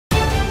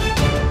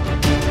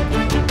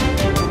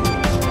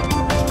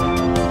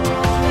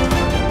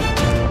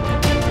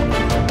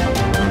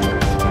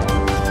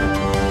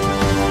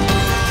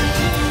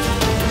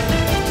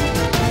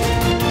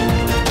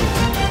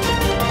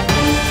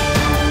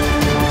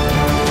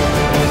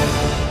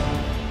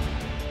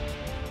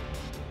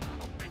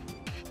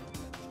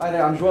Hi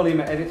there, I'm Joel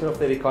Lima, editor of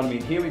The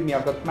Economy. Here with me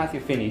I've got Matthew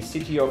Finnie,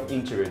 CTO of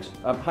Interoute.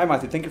 Hi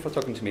Matthew, thank you for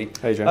talking to me.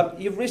 Hey John.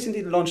 You've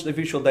recently launched a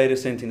virtual data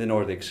center in the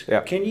Nordics.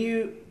 Yeah. Can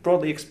you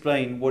broadly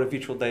explain what a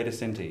virtual data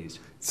center is?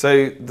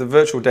 So the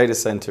virtual data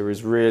center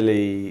is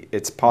really,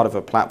 it's part of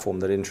a platform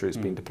that Interoute's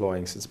been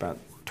deploying since about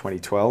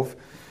 2012.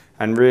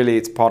 And really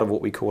it's part of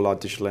what we call our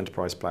digital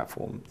enterprise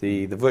platform.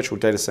 The virtual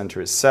data center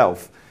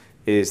itself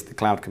is the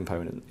cloud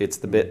component. It's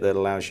the bit that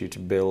allows you to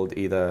build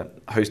either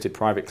hosted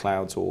private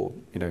clouds or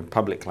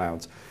public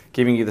clouds,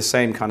 giving you the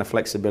same kind of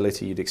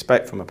flexibility you'd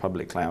expect from a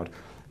public cloud.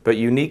 But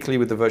uniquely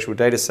with the virtual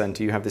data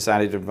center, you have this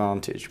added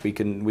advantage. We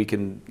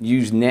can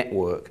use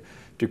network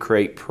to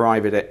create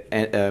private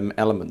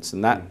elements,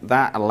 and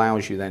that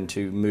allows you then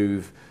to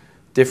move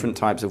different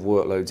types of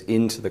workloads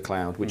into the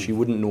cloud, which you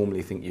wouldn't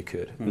normally think you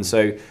could. And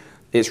so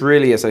it's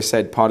really, as I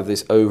said, part of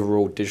this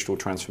overall digital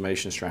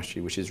transformation strategy,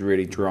 which is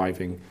really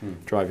driving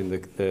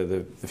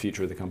the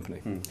future of the company.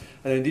 And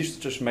then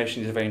digital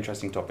transformation is a very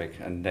interesting topic.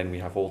 And then we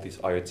have all these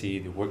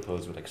IoT, the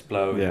workloads will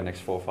explode in the next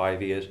 4 or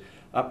 5 years.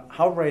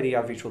 How ready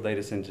are virtual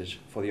data centers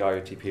for the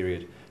IoT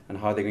period? And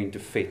how are they going to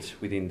fit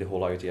within the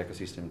whole IoT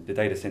ecosystem, the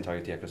data center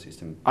IoT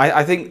ecosystem?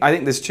 I think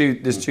there's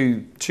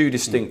two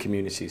distinct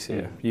communities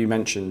here. You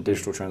mentioned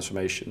digital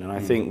transformation, and I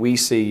think we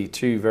see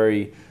two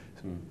very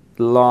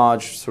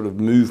large sort of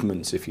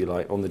movements, if you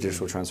like, on the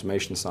digital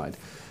transformation side.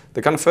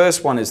 The kind of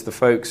first one is the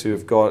folks who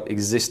have got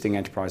existing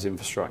enterprise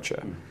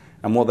infrastructure,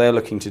 and what they're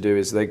looking to do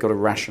is they've got to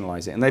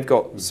rationalize it, and they've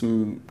got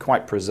some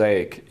quite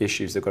prosaic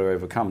issues they've got to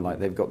overcome, like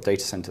they've got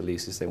data center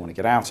leases they want to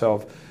get out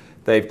of,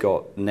 they've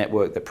got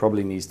network that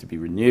probably needs to be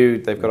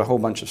renewed, they've got a whole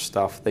bunch of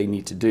stuff they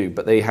need to do,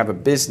 but they have a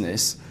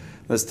business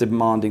that's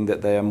demanding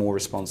that they are more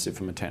responsive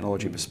from a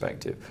technology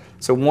perspective.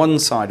 So one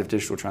side of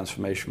digital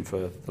transformation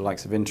for the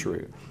likes of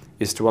Interoute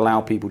is to allow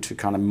people to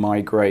kind of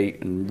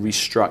migrate and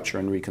restructure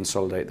and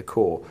reconsolidate the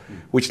core,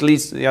 which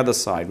leads to the other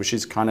side, which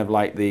is kind of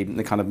like the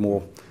kind of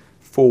more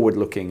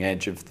forward-looking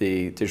edge of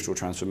the digital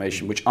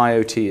transformation, which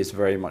IoT is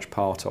very much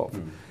part of.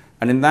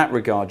 And in that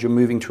regard, you're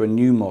moving to a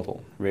new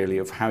model, really,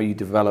 of how you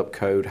develop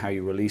code, how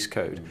you release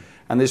code.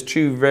 And there's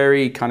two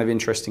very kind of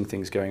interesting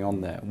things going on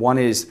there. One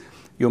is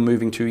you're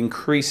moving to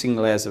increasing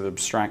layers of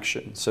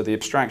abstraction. So the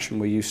abstraction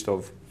we're used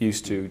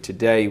to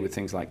today with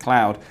things like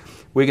cloud,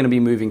 we're going to be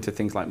moving to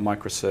things like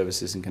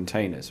microservices and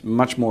containers,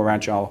 much more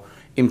agile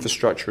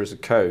infrastructure as a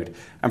code.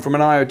 And from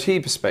an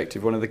IoT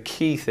perspective, one of the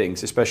key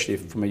things, especially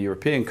from a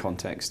European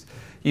context,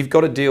 you've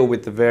got to deal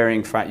with the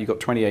varying fact, you've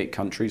got 28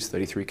 countries,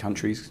 33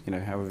 countries,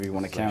 however you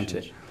want to count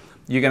it.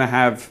 You're going to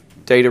have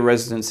data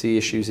residency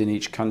issues in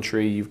each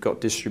country, you've got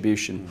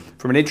distribution.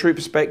 From an Interoute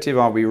perspective,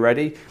 are we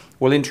ready?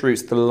 Well,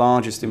 Interoute's the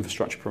largest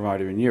infrastructure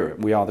provider in Europe.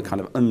 We are the kind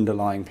of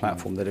underlying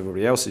platform that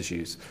everybody else has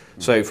used.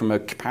 So from a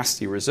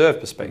capacity reserve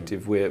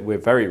perspective, we're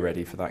very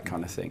ready for that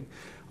kind of thing.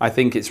 I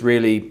think it's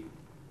really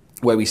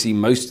where we see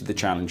most of the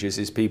challenges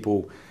is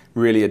people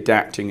really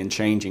adapting and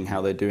changing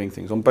how they're doing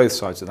things on both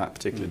sides of that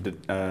particular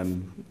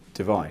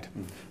divide.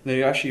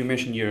 Now, you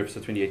mentioned Europe, so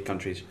 28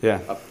 countries. Yeah.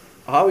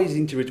 How is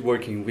Interoute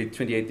working with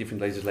 28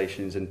 different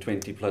legislations and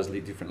 20 plus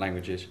different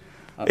languages?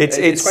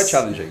 It's quite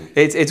challenging.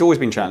 It's always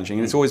been challenging,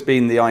 and it's always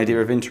been the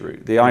idea of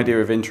Interoute. The idea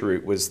of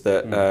Interoute was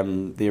that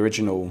the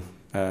original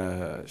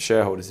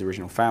shareholders, the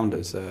original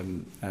founders,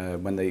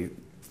 when they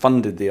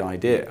funded the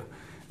idea,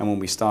 and when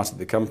we started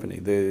the company,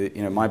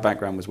 my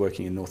background was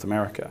working in North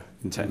America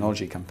in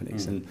technology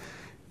companies, and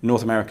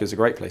North America is a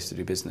great place to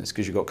do business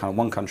because you've got kind of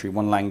one country,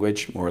 one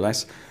language, more or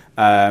less,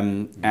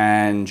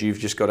 and you've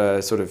just got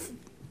a sort of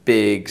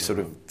big sort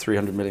of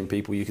 300 million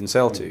people you can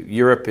sell to.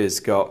 Europe has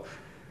got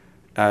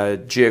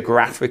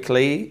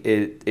geographically,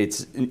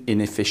 it's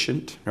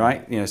inefficient,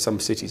 right? Some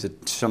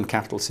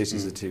capital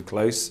cities are too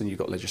close, and you've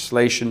got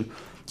legislation.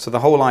 So the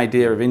whole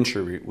idea of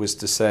Interoute was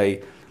to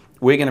say,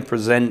 we're going to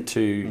present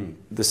to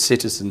the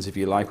citizens, if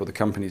you like, or the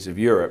companies of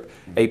Europe,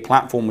 a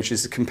platform which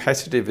is as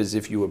competitive as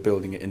if you were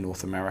building it in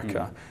North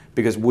America,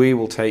 because we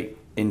will take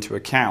into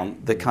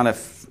account the kind of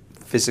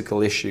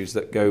physical issues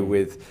that go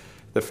with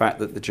the fact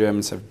that the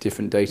Germans have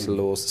different data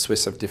laws, the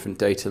Swiss have different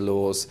data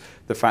laws,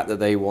 the fact that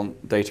they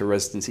want data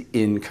residency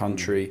in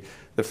country,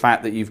 the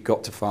fact that you've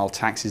got to file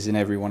taxes in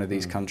every one of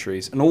these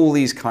countries, and all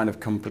these kind of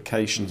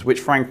complications,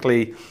 which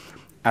frankly,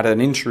 at an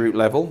Interoute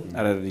level,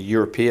 at a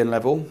European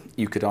level,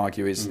 you could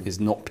argue is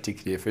not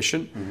particularly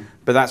efficient,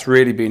 but that's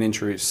really been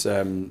Interoute's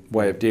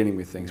way of dealing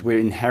with things. We're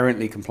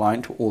inherently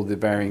compliant to all the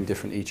varying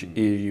different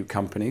EU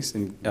companies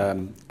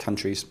and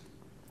countries,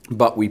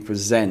 but we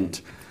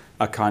present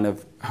a kind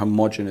of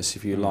homogeneous,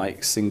 if you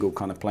like, single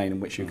kind of plane in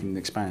which you can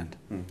expand.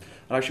 And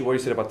actually, what you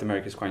said about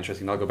America is quite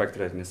interesting. I'll go back to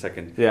that in a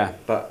second. Yeah.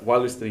 But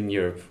while we're still in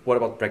Europe, what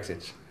about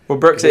Brexit? Well,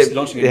 Brexit is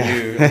launching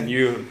a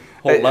new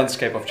whole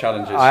landscape of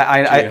challenges.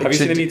 Have you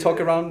seen any talk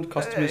around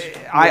customers?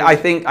 I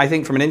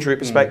think from an Interoute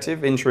perspective,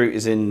 Interoute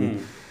is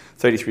in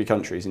 33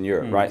 countries in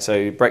Europe, right?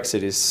 So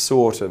Brexit is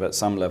sort of at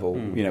some level.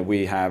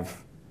 We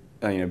have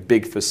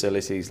big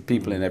facilities,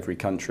 people in every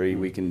country.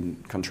 We can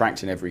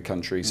contract in every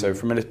country. So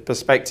from a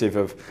perspective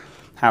of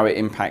how it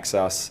impacts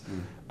us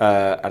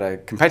at a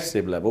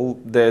competitive level,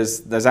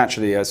 there's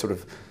actually a sort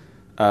of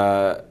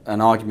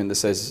an argument that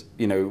says,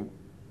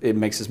 it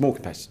makes us more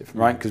competitive,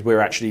 right? Because we're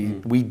actually,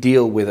 we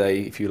deal with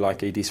if you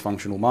like, a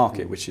dysfunctional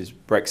market, which is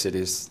Brexit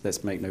is,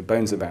 let's make no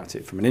bones about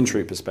it. From an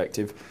Interoute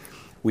perspective,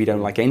 we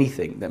don't like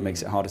anything that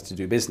makes it harder to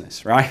do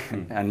business, right?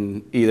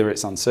 And either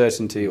it's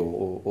uncertainty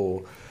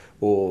or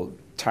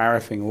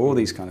tariffing or all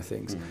these kind of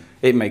things,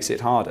 it makes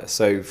it harder.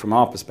 So from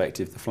our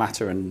perspective, the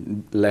flatter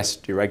and less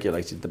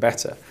deregulated, the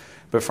better.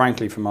 But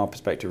frankly, from our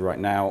perspective right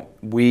now,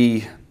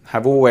 we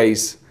have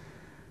always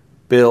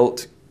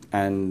built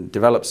and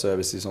develop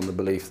services on the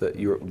belief that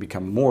Europe will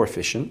become more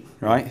efficient,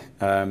 right?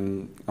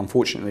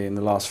 Unfortunately, in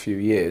the last few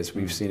years,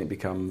 we've seen it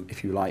become,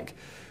 if you like,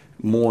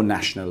 more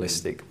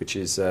nationalistic, which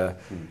is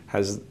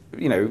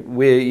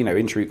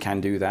Interoute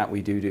can do that.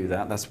 We do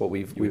that. That's what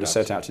we were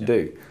set out to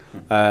do.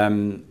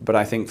 But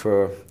I think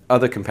for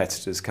other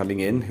competitors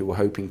coming in who were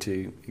hoping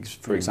to,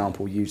 for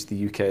example, use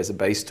the UK as a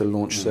base to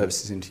launch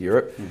services into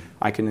Europe,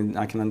 I can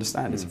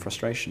understand it's a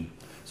frustration.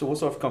 So, what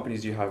sort of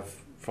companies do you have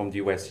from the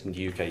US and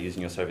the UK using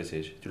your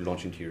services to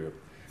launch into Europe?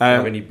 Do you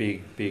have any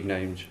big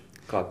names?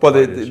 Well,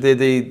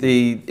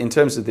 in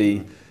terms of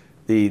the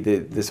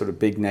sort of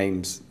big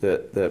names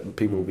that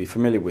people will be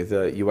familiar with,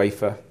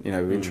 UEFA,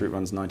 Interoute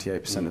runs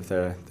 98% of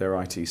their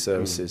IT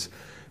services.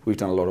 We've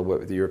done a lot of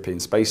work with the European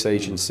Space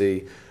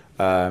Agency,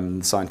 the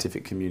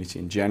scientific community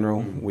in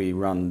general. We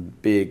run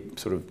big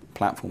sort of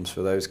platforms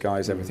for those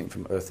guys, everything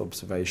from Earth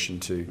observation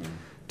to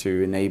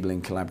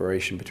enabling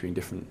collaboration between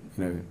different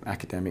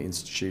academic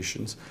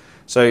institutions.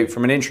 So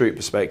from an Interoute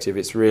perspective,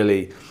 it's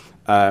really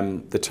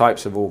the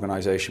types of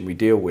organisation we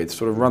deal with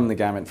sort of run the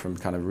gamut from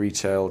kind of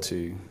retail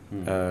to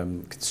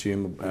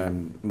consumer,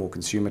 more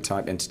consumer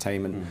type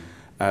entertainment,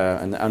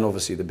 and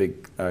obviously the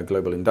big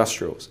global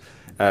industrials.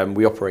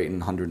 We operate in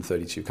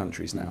 132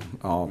 countries now,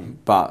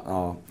 but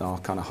our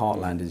kind of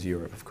heartland is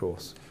Europe, of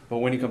course. But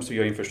when it comes to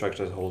your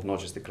infrastructure as a whole, not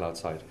just the cloud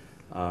side,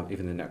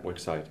 even the network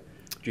side,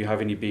 do you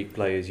have any big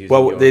players using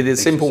Well, the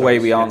simple way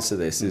we answer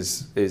this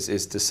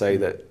is to say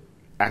that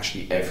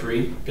actually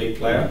every big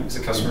player is a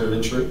customer of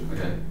Interoute.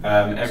 Okay.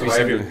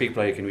 Every big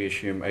player, can we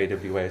assume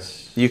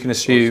AWS? You can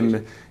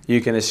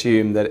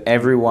assume that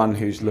everyone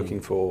who's looking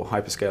for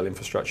hyperscale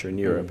infrastructure in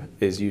Europe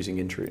is using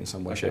Interoute in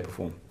some way, shape, or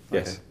form.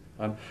 Yes.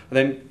 And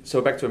then,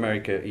 so back to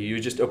America. You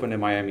just opened a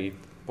Miami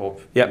point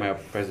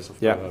of presence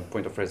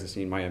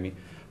in Miami.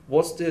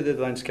 What's the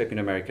landscape in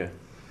America?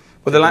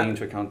 Well, taking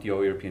into account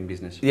your European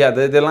business. Yeah,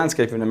 the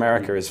landscape in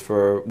America is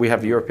we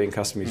have European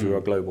customers who are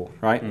global,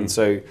 right? And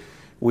so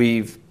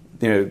we've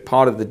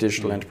part of the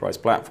digital enterprise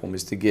platform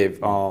is to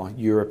give our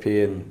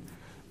European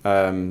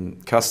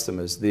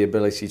customers the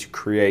ability to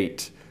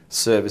create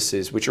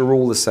services which are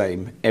all the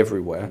same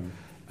everywhere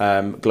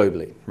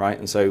globally, right?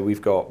 And so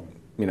we've got,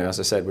 as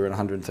I said, we're in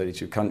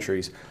 132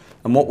 countries.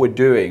 And what we're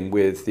doing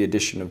with the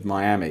addition of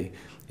Miami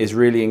is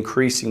really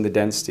increasing the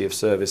density of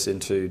service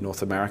into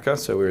North America.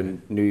 So we're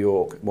in New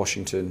York,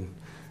 Washington,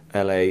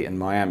 LA and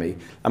Miami.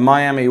 And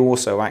Miami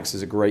also acts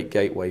as a great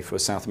gateway for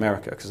South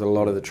America because a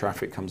lot of the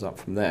traffic comes up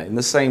from there. In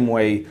the same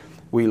way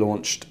we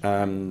launched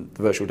the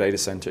virtual data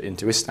center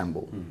into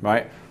Istanbul,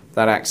 right?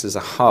 That acts as a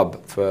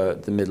hub for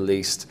the Middle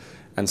East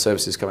and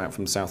services come out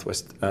from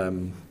Southwest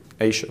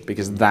Asia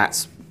because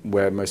that's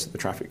where most of the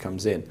traffic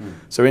comes in.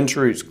 So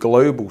Interoute's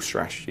global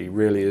strategy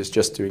really is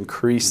just to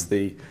increase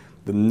the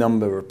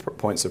number of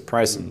points of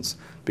presence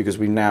because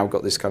we've now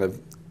got this kind of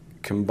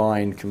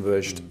combined,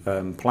 converged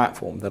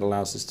platform that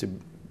allows us to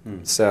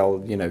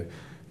sell,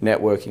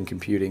 networking,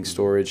 computing,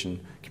 storage, and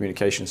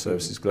communication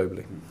services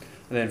globally.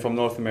 And then from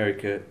North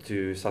America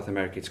to South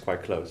America, it's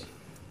quite close.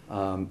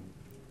 How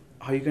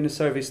are you going to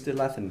service the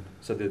Latin?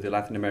 So the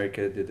Latin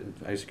America,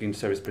 are you going to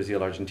service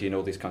Brazil, Argentina,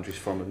 all these countries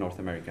from North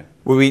America?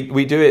 Well,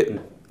 we do it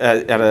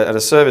at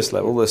a service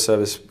level. The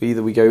service,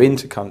 either we go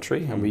into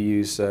country and we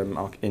use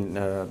our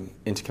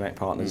interconnect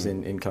partners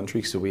in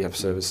country, so we have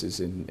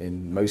services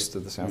in most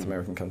of the South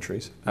American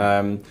countries.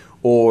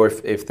 Or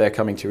if they're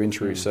coming to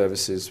Interoute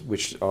services,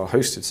 which are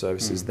hosted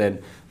services,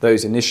 then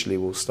those initially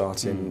will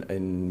start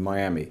in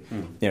Miami.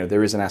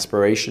 There is an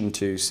aspiration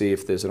to see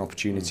if there's an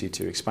opportunity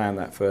to expand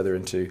that further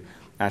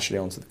actually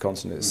onto the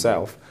continent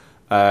itself.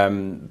 But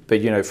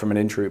from an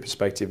Interoute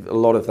perspective, a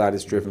lot of that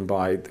is driven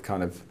by the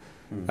kind of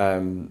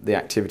the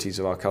activities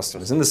of our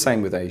customers. And the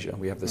same with Asia.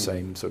 We have the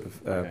same sort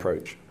of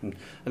approach. And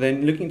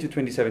then looking to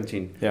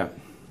 2017,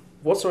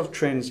 what sort of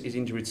trends is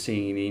Interoute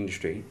seeing in the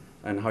industry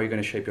and how are you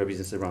going to shape your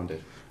business around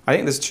it? I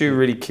think there's two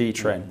really key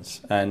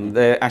trends and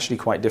they're actually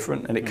quite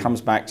different and it comes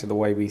back to the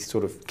way we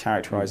sort of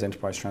characterize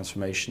enterprise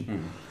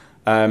transformation.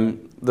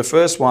 The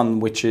first one,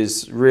 which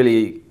is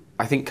really,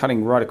 I think,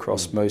 cutting right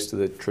across most of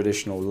the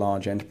traditional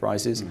large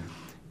enterprises,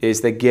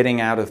 is they're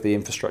getting out of the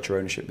infrastructure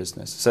ownership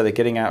business. So they're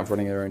getting out of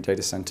running their own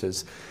data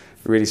centers,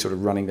 really sort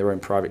of running their own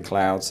private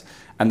clouds,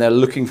 and they're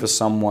looking for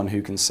someone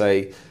who can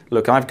say,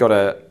 look, I've got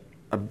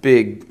a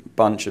big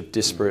bunch of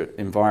disparate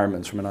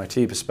environments from an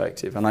IT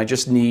perspective, and I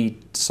just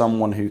need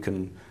someone who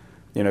can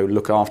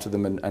look after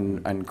them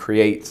and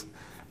create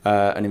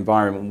an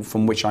environment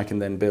from which I can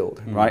then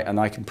build, right? And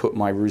I can put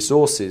my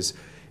resources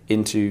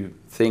into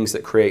things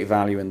that create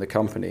value in the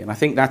company. And I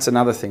think that's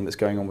another thing that's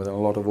going on with a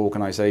lot of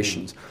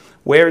organizations.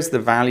 Where is the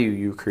value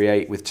you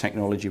create with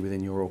technology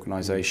within your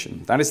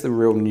organization? That is the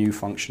real new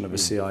function of a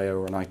CIO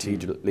or an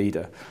IT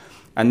leader.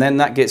 And then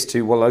that gets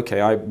to, well, okay,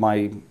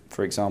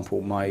 for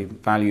example, my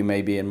value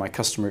may be in my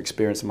customer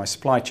experience and my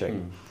supply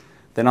chain.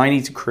 Then I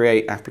need to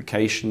create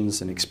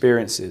applications and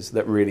experiences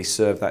that really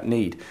serve that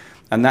need.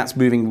 And that's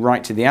moving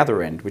right to the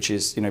other end, which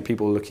is,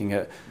 people looking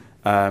at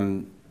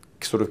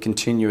sort of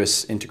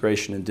continuous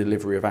integration and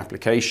delivery of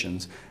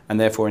applications. And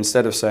therefore,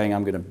 instead of saying,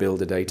 I'm going to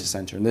build a data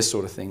center and this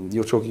sort of thing,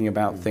 you're talking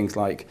about things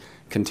like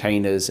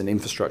containers and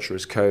infrastructure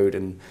as code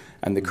and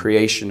the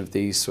creation of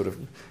these sort of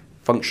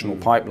functional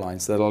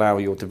pipelines that allow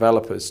your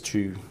developers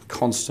to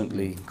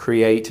constantly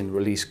create and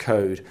release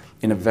code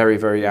in a very,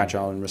 very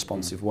agile and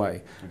responsive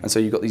way. And so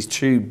you've got these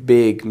two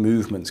big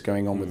movements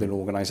going on within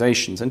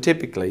organizations. And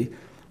typically,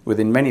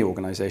 within many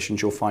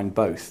organizations, you'll find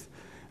both.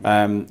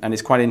 And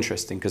it's quite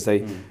interesting because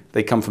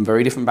they come from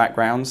very different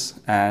backgrounds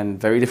and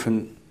very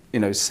different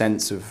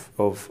sense of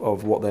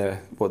what they're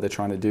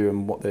trying to do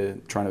and what they're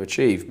trying to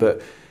achieve.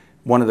 But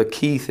one of the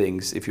key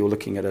things, if you're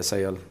looking at a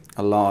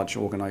large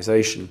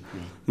organization,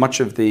 much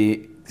of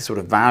the sort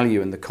of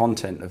value and the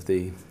content of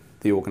the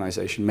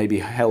organization may be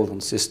held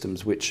on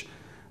systems which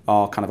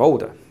are kind of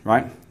older,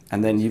 right?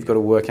 And then you've got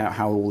to work out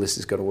how all this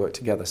is going to work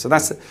together. So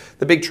that's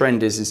the big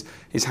trend is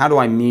how do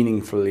I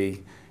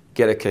meaningfully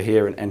get a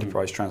coherent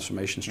enterprise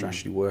transformation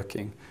strategy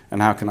working,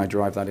 and how can I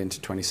drive that into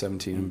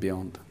 2017 and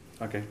beyond?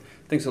 Okay.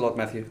 Thanks a lot,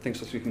 Matthew. Thanks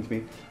for speaking to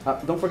me.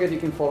 Don't forget you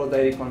can follow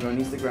Data Economy on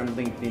Instagram,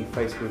 LinkedIn,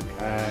 Facebook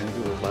and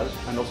Google+,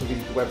 and also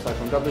visit the website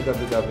on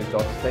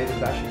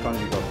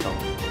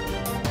www.data-economy.com.